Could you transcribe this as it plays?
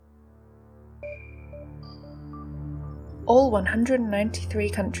All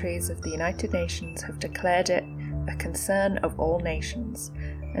 193 countries of the United Nations have declared it a concern of all nations,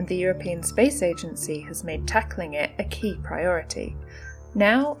 and the European Space Agency has made tackling it a key priority.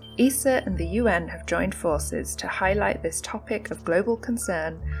 Now, ESA and the UN have joined forces to highlight this topic of global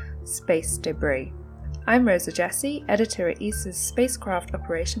concern, space debris. I'm Rosa Jesse, editor at ESA's Spacecraft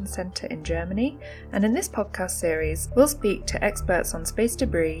Operations Center in Germany, and in this podcast series, we'll speak to experts on space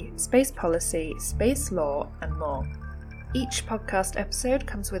debris, space policy, space law, and more. Each podcast episode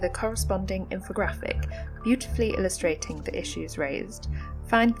comes with a corresponding infographic, beautifully illustrating the issues raised.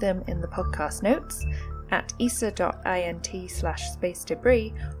 Find them in the podcast notes at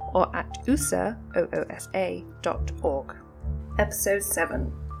esa.int/spacedebris or at oosa.org. Episode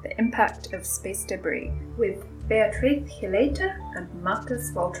 7. The Impact of Space Debris, with Beatriz Gilete and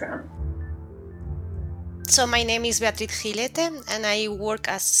Marcus Waltran. So my name is Beatriz Gilete, and I work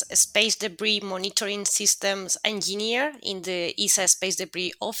as a space debris monitoring systems engineer in the ESA Space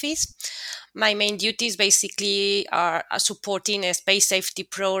Debris Office. My main duties basically are supporting a space safety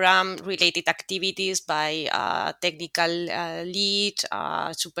program related activities by technical lead,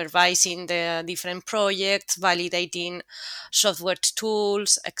 supervising the different projects, validating software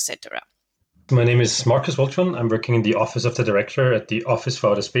tools, etc. My name is Marcus Waltran. I'm working in the Office of the Director at the Office for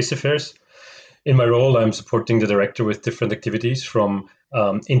Outer Space Affairs. In my role, I'm supporting the director with different activities from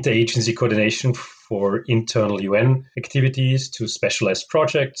interagency coordination for internal UN activities to specialized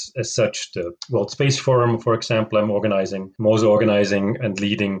projects. As such, the World Space Forum, for example, I'm also organizing and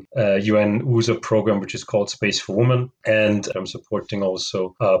leading a UN USA program, which is called Space for Women. And I'm supporting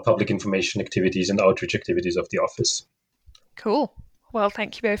also public information activities and outreach activities of the office. Cool. Well,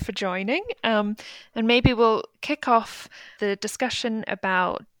 thank you both for joining. And maybe we'll kick off the discussion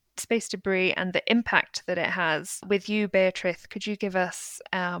about space debris and the impact that it has with you, Beatriz. Could you give us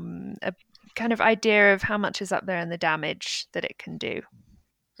a kind of idea of how much is up there and the damage that it can do?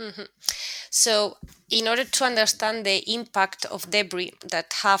 Mm-hmm. So in order to understand the impact of debris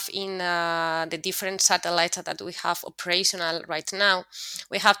that have in the different satellites that we have operational right now,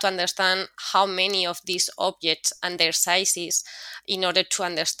 we have to understand how many of these objects and their sizes in order to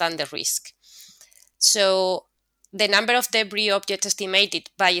understand the risk. So the number of debris objects estimated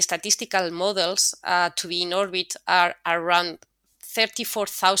by statistical models to be in orbit are around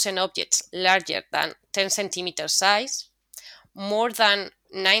 34,000 objects larger than 10 centimeter size, more than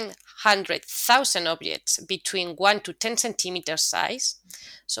 900,000 objects between 1 to 10 centimeter size,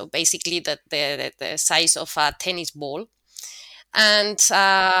 so basically the size of a tennis ball, and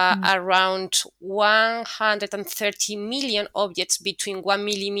around 130 million objects between 1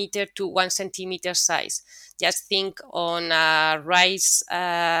 millimeter to 1 centimeter size. Just think on rice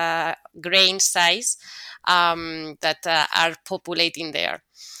grain size that are populating there.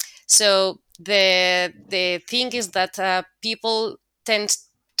 So the thing is that people tend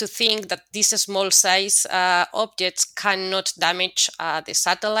to think that these small size objects cannot damage the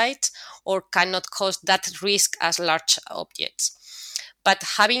satellite or cannot cause that risk as large objects. But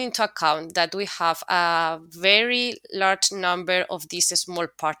having into account that we have a very large number of these small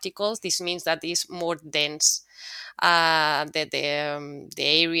particles, this means that it's more dense, the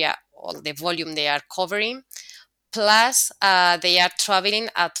area or the volume they are covering. Plus, they are traveling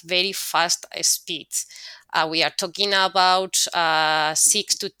at very fast speeds. We are talking about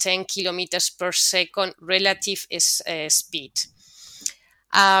 6 to 10 kilometers per second relative speed.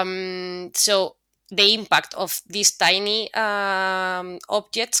 So the impact of these tiny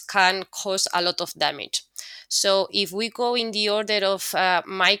objects can cause a lot of damage. So if we go in the order of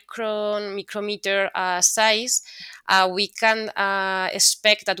micrometer size, we can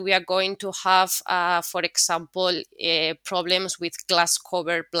expect that we are going to have, for example, problems with glass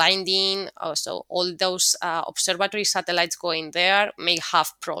cover blinding. Also, all those observatory satellites going there may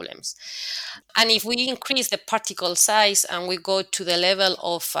have problems. And if we increase the particle size and we go to the level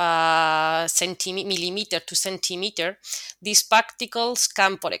of millimeter to centimeter, these particles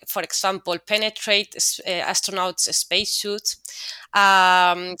can, for example, penetrate astronauts' spacesuits,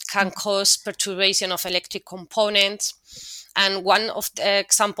 can cause perturbation of electric components. And one of the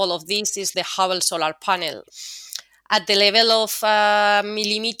example of this is the Hubble solar panel. At the level of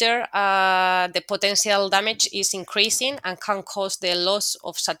millimeter, the potential damage is increasing and can cause the loss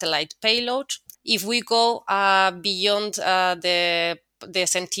of satellite payload. If we go beyond the the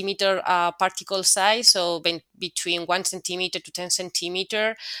centimeter particle size, so between 1 centimeter to 10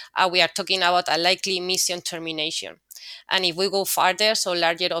 centimeter, we are talking about a likely mission termination. And if we go farther, so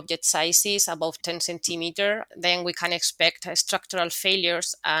larger object sizes above 10 centimeter, then we can expect structural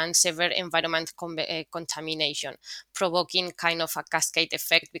failures and severe environment contamination, provoking kind of a cascade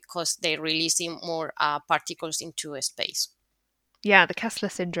effect because they're releasing more particles into space. Yeah, the Kessler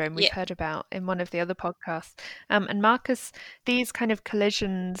syndrome we've heard about in one of the other podcasts. And Marcus, these kind of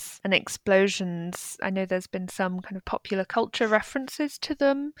collisions and explosions, I know there's been some kind of popular culture references to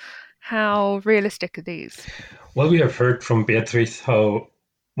them. How realistic are these? Well, we have heard from Beatrice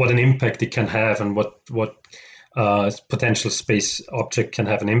what an impact it can have and what potential space object can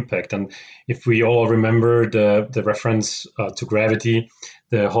have an impact. And if we all remember the reference to Gravity,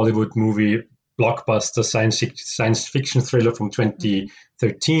 the Hollywood movie blockbuster science fiction thriller from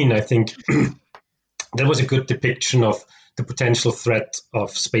 2013, I think that was a good depiction of the potential threat of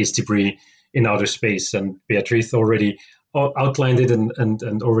space debris in outer space. And Beatrice already outlined it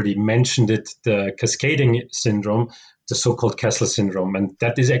and already mentioned it, the cascading syndrome, the so-called Kessler syndrome. And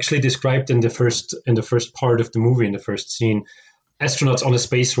that is actually described in the first part of the movie, in the first scene. Astronauts on a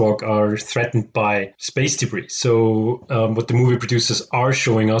spacewalk are threatened by space debris. So what the movie producers are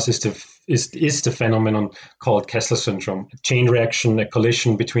showing us is the phenomenon called Kessler syndrome, a chain reaction, a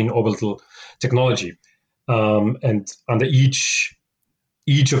collision between orbital technology. And under each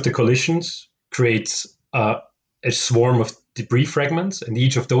of the collisions creates a swarm of debris fragments, and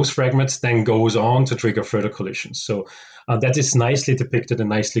each of those fragments then goes on to trigger further collisions. So that is nicely depicted and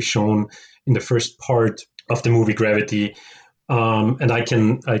nicely shown in the first part of the movie Gravity. And I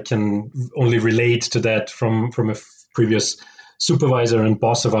can only relate to that from a previous supervisor and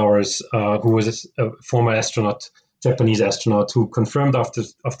boss of ours, who was a former astronaut, Japanese astronaut, who confirmed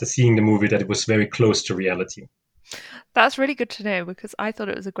after seeing the movie that it was very close to reality. That's really good to know, because I thought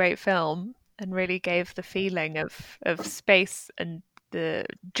it was a great film and really gave the feeling of space and the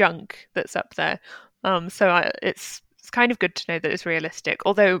junk that's up there. So it's kind of good to know that it's realistic,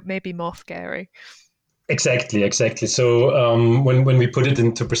 although maybe more scary. Exactly. So when we put it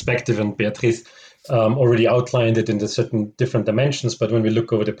into perspective, and Beatrice already outlined it in the certain different dimensions, but when we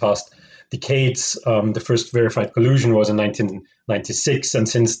look over the past decades, the first verified collision was in 1996, and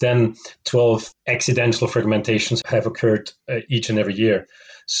since then 12 accidental fragmentations have occurred each and every year.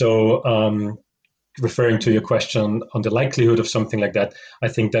 So referring to your question on the likelihood of something like that, I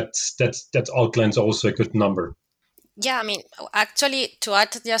think that outlines also a good number. Yeah, I mean, actually, to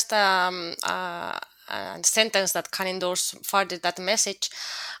add just sentence that can endorse further that message,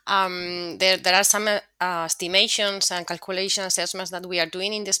 there are some estimations and calculation assessments that we are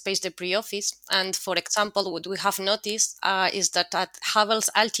doing in the Space Debris Office. And for example, what we have noticed is that at Hubble's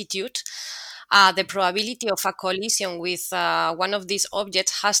altitude, the probability of a collision with one of these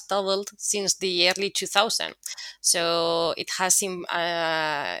objects has doubled since the early 2000s. So it has,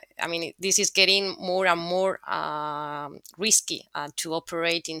 this is getting more and more risky to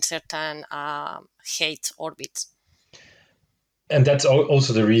operate in certain height orbits. And that's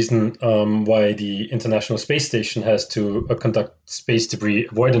also the reason why the International Space Station has to conduct space debris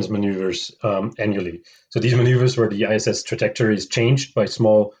avoidance maneuvers annually. So these maneuvers where the ISS trajectory is changed by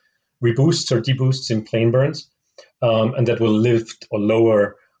small reboosts or deboosts in plane burns, and that will lift or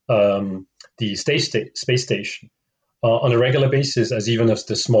lower the space station on a regular basis, as even as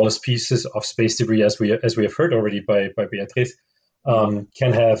the smallest pieces of space debris, as we have heard already by Beatrice,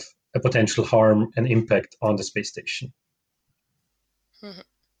 can have a potential harm and impact on the space station. Mm-hmm.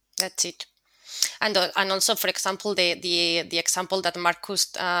 That's it. And also, for example, the example that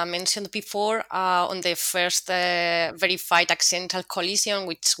Marcus mentioned before on the first verified accidental collision,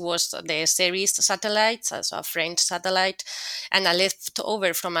 which was the Ceres satellite, so a French satellite, and a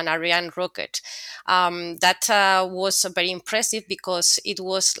leftover from an Ariane rocket. That was very impressive because it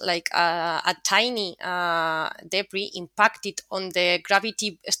was like a tiny debris impacted on the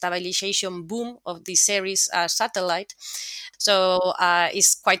gravity stabilization boom of the Ceres satellite. So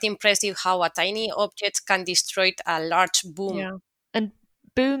it's quite impressive how a tiny object can destroy a large boom. Yeah, and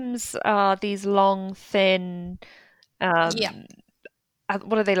booms are these long, thin. What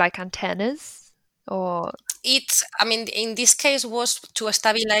are they, like antennas, or? In this case, was to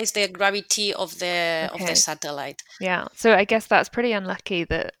stabilize the gravity of the satellite. Yeah, so I guess that's pretty unlucky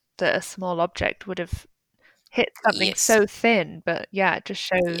that a small object would have hit something so thin. But yeah, it just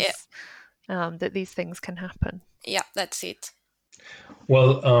shows that these things can happen. Yeah, that's it.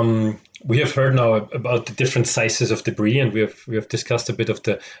 Well, we have heard now about the different sizes of debris, and we have discussed a bit of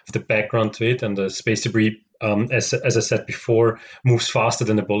the background to it. And the space debris, as I said before, moves faster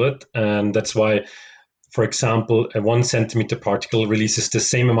than a bullet, and that's why for example, a 1 centimeter particle releases the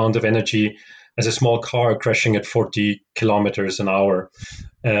same amount of energy as a small car crashing at 40 kilometers an hour,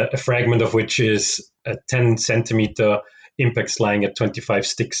 a fragment of which is a 10 centimeter impact lying at 25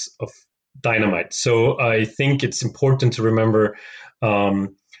 sticks of dynamite. So I think it's important to remember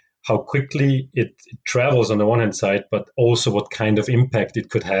how quickly it travels on the one hand side, but also what kind of impact it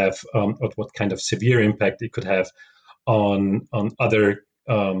could have, or what kind of severe impact it could have on other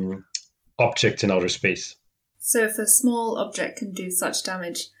objects in outer space. So if a small object can do such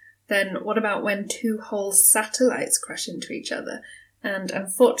damage, then what about when two whole satellites crash into each other? And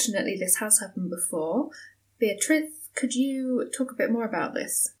unfortunately, this has happened before. Beatriz, could you talk a bit more about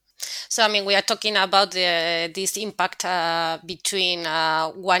this? So, we are talking about this impact between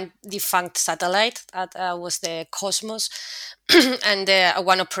one defunct satellite, that was the Cosmos, and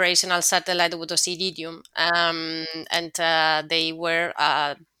one operational satellite, that was Iridium. And they were,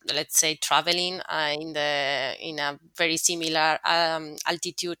 let's say, traveling in a very similar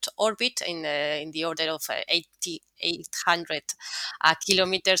altitude orbit in the order of 800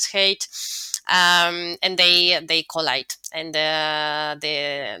 kilometers height. And they collide, and the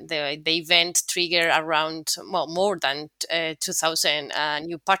event triggered around more than 2,000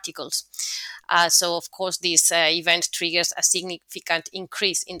 new particles. So, of course, this event triggers a significant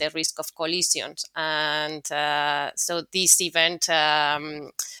increase in the risk of collisions, and so this event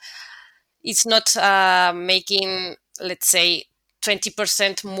is not making, let's say,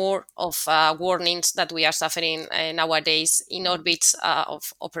 20% more of warnings that we are suffering nowadays in orbits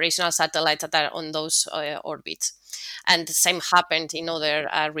of operational satellites that are on those orbits. And the same happened in other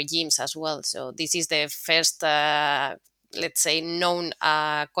regimes as well. So this is the first, let's say, known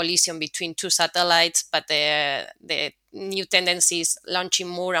collision between two satellites, but the new tendencies launching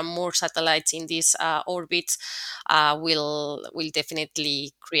more and more satellites in these orbits will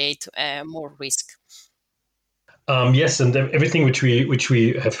definitely create more risk. Yes, and everything which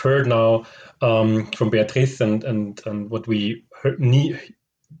we have heard now from Beatriz and what we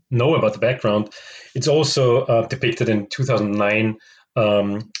know about the background, it's also depicted in 2009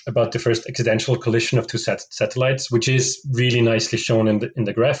 about the first accidental collision of two satellites, which is really nicely shown in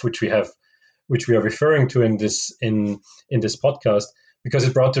the graph which we are referring to in this podcast, because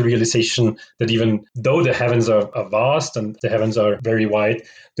it brought the realization that even though the heavens are vast and the heavens are very wide,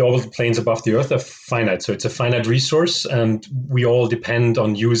 the orbital planes above the Earth are finite. So it's a finite resource, and we all depend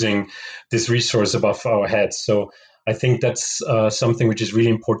on using this resource above our heads. So I think that's something which is really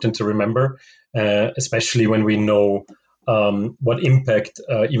important to remember, especially when we know what impact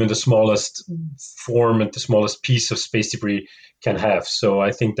even the smallest form and the smallest piece of space debris can have. So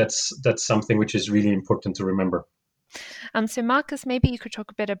I think that's something which is really important to remember. So Marcus, maybe you could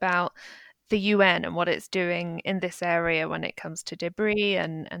talk a bit about the UN and what it's doing in this area when it comes to debris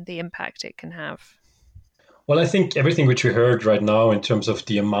and the impact it can have. Well, I think everything which we heard right now in terms of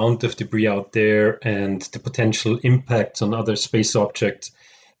the amount of debris out there and the potential impacts on other space objects,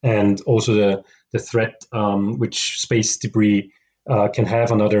 and also the threat which space debris can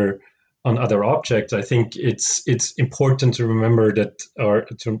have on other objects, I think it's important to remember that, or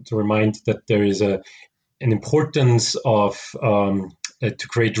to remind that there is an importance of to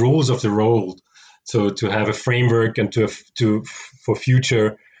create rules of the road, so to have a framework and for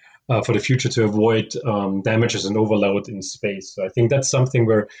the future to avoid damages and overload in space. So I think that's something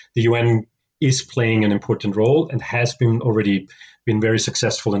where the UN is playing an important role and has already been very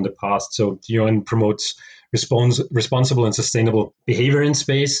successful in the past. So the UN promotes responsible and sustainable behavior in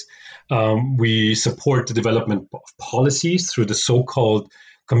space. We support the development of policies through the so-called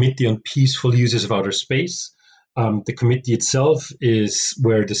Committee on Peaceful Uses of Outer Space. The committee itself is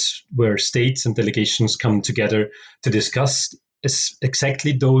where states and delegations come together to discuss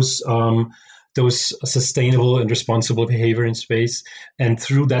exactly those sustainable and responsible behavior in space. And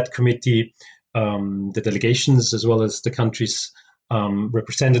through that committee, the delegations as well as the countries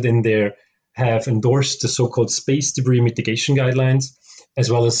represented in there have endorsed the so-called space debris mitigation guidelines, as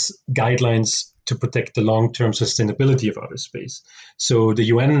well as guidelines to protect the long-term sustainability of outer space. So the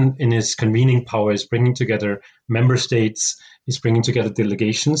UN, in its convening power, is bringing together member states, is bringing together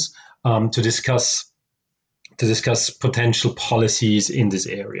delegations to discuss potential policies in this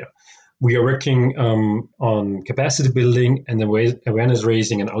area. We are working on capacity building and awareness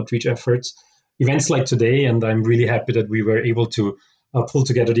raising and outreach efforts. Events like today, and I'm really happy that we were able to pull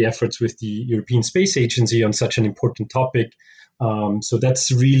together the efforts with the European Space Agency on such an important topic. So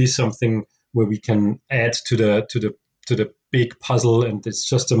that's really something where we can add to the big puzzle, and it's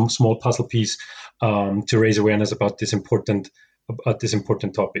just a small puzzle piece to raise awareness about this important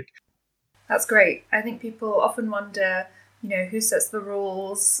topic. That's great. I think people often wonder who sets the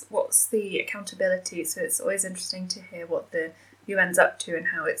rules, what's the accountability. So it's always interesting to hear what the UN's up to and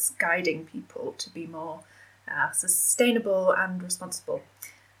how it's guiding people to be more sustainable and responsible.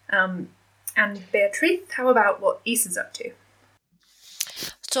 And Beatriz, how about what ESA's up to?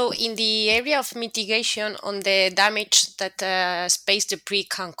 So in the area of mitigation on the damage that space debris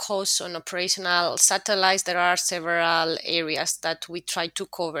can cause on operational satellites, there are several areas that we try to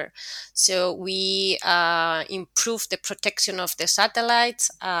cover. So we improve the protection of the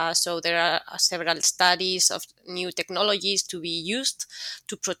satellites. So there are several studies of new technologies to be used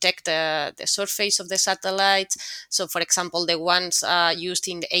to protect the surface of the satellites. So for example, the ones used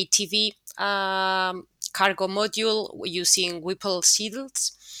in the ATV cargo module using Whipple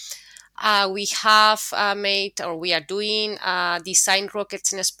shields. We have we are doing design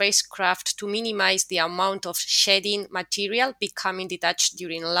rockets and spacecraft to minimize the amount of shedding material becoming detached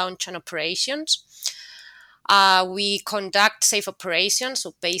during launch and operations. We conduct safe operations,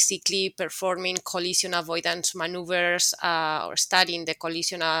 so basically performing collision avoidance maneuvers or studying the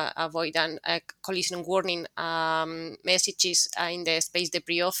collision warning messages in the Space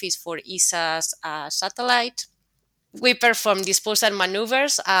Debris Office for ESA's satellite. We perform disposal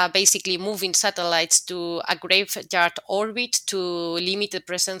maneuvers, basically moving satellites to a graveyard orbit to limit the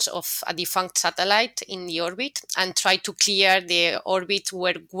presence of a defunct satellite in the orbit and try to clear the orbit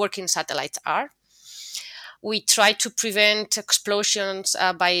where working satellites are. We try to prevent explosions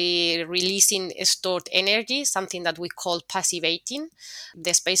by releasing stored energy, something that we call passivating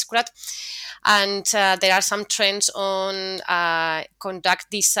the spacecraft. And there are some trends on conduct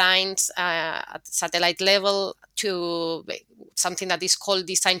designs at satellite level to something that is called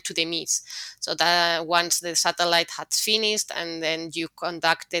design to the miss. So that once the satellite has finished and then you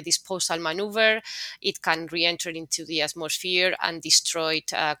conduct the disposal maneuver, it can re-enter into the atmosphere and destroy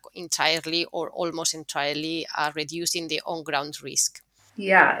it entirely or almost entirely, reducing the on-ground risk.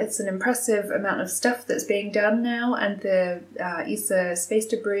 Yeah, it's an impressive amount of stuff that's being done now, and the ESA space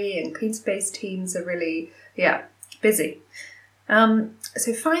debris and clean space teams are really, busy.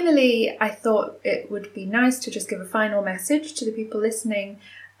 So finally, I thought it would be nice to just give a final message to the people listening.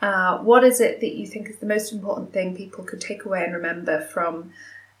 What is it that you think is the most important thing people could take away and remember from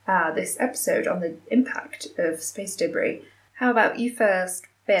this episode on the impact of space debris? How about you first,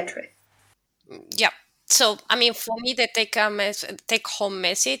 Beatriz? Yeah. So, for me, the take-home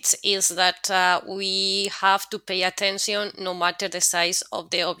message is that we have to pay attention no matter the size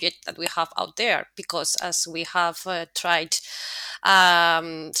of the object that we have out there, because as we have tried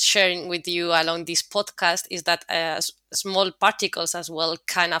sharing with you along this podcast, is that small particles as well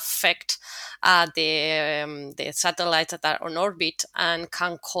can affect the satellites that are on orbit and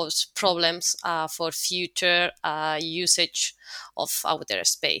can cause problems for future usage of outer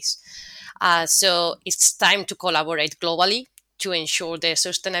space. So it's time to collaborate globally to ensure the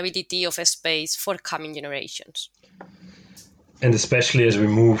sustainability of space for coming generations. And especially as we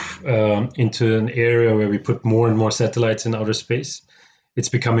move into an area where we put more and more satellites in outer space, it's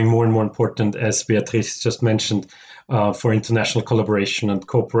becoming more and more important, as Beatriz just mentioned, for international collaboration and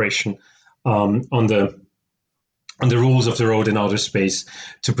cooperation on the rules of the road in outer space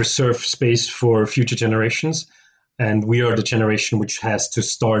to preserve space for future generations. And we are the generation which has to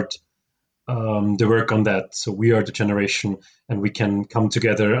start the work on that. So we are the generation, and we can come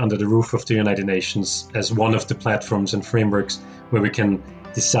together under the roof of the United Nations as one of the platforms and frameworks where we can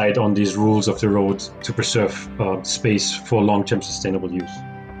decide on these rules of the road to preserve space for long-term sustainable use.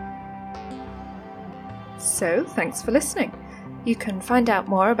 So, thanks for listening. You can find out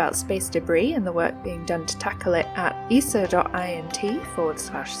more about space debris and the work being done to tackle it at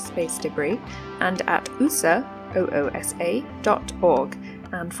esa.int/space debris and at oosa.org.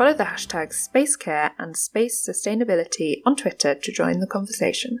 And follow the hashtags SpaceCare and Space Sustainability on Twitter to join the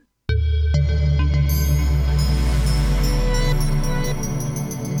conversation.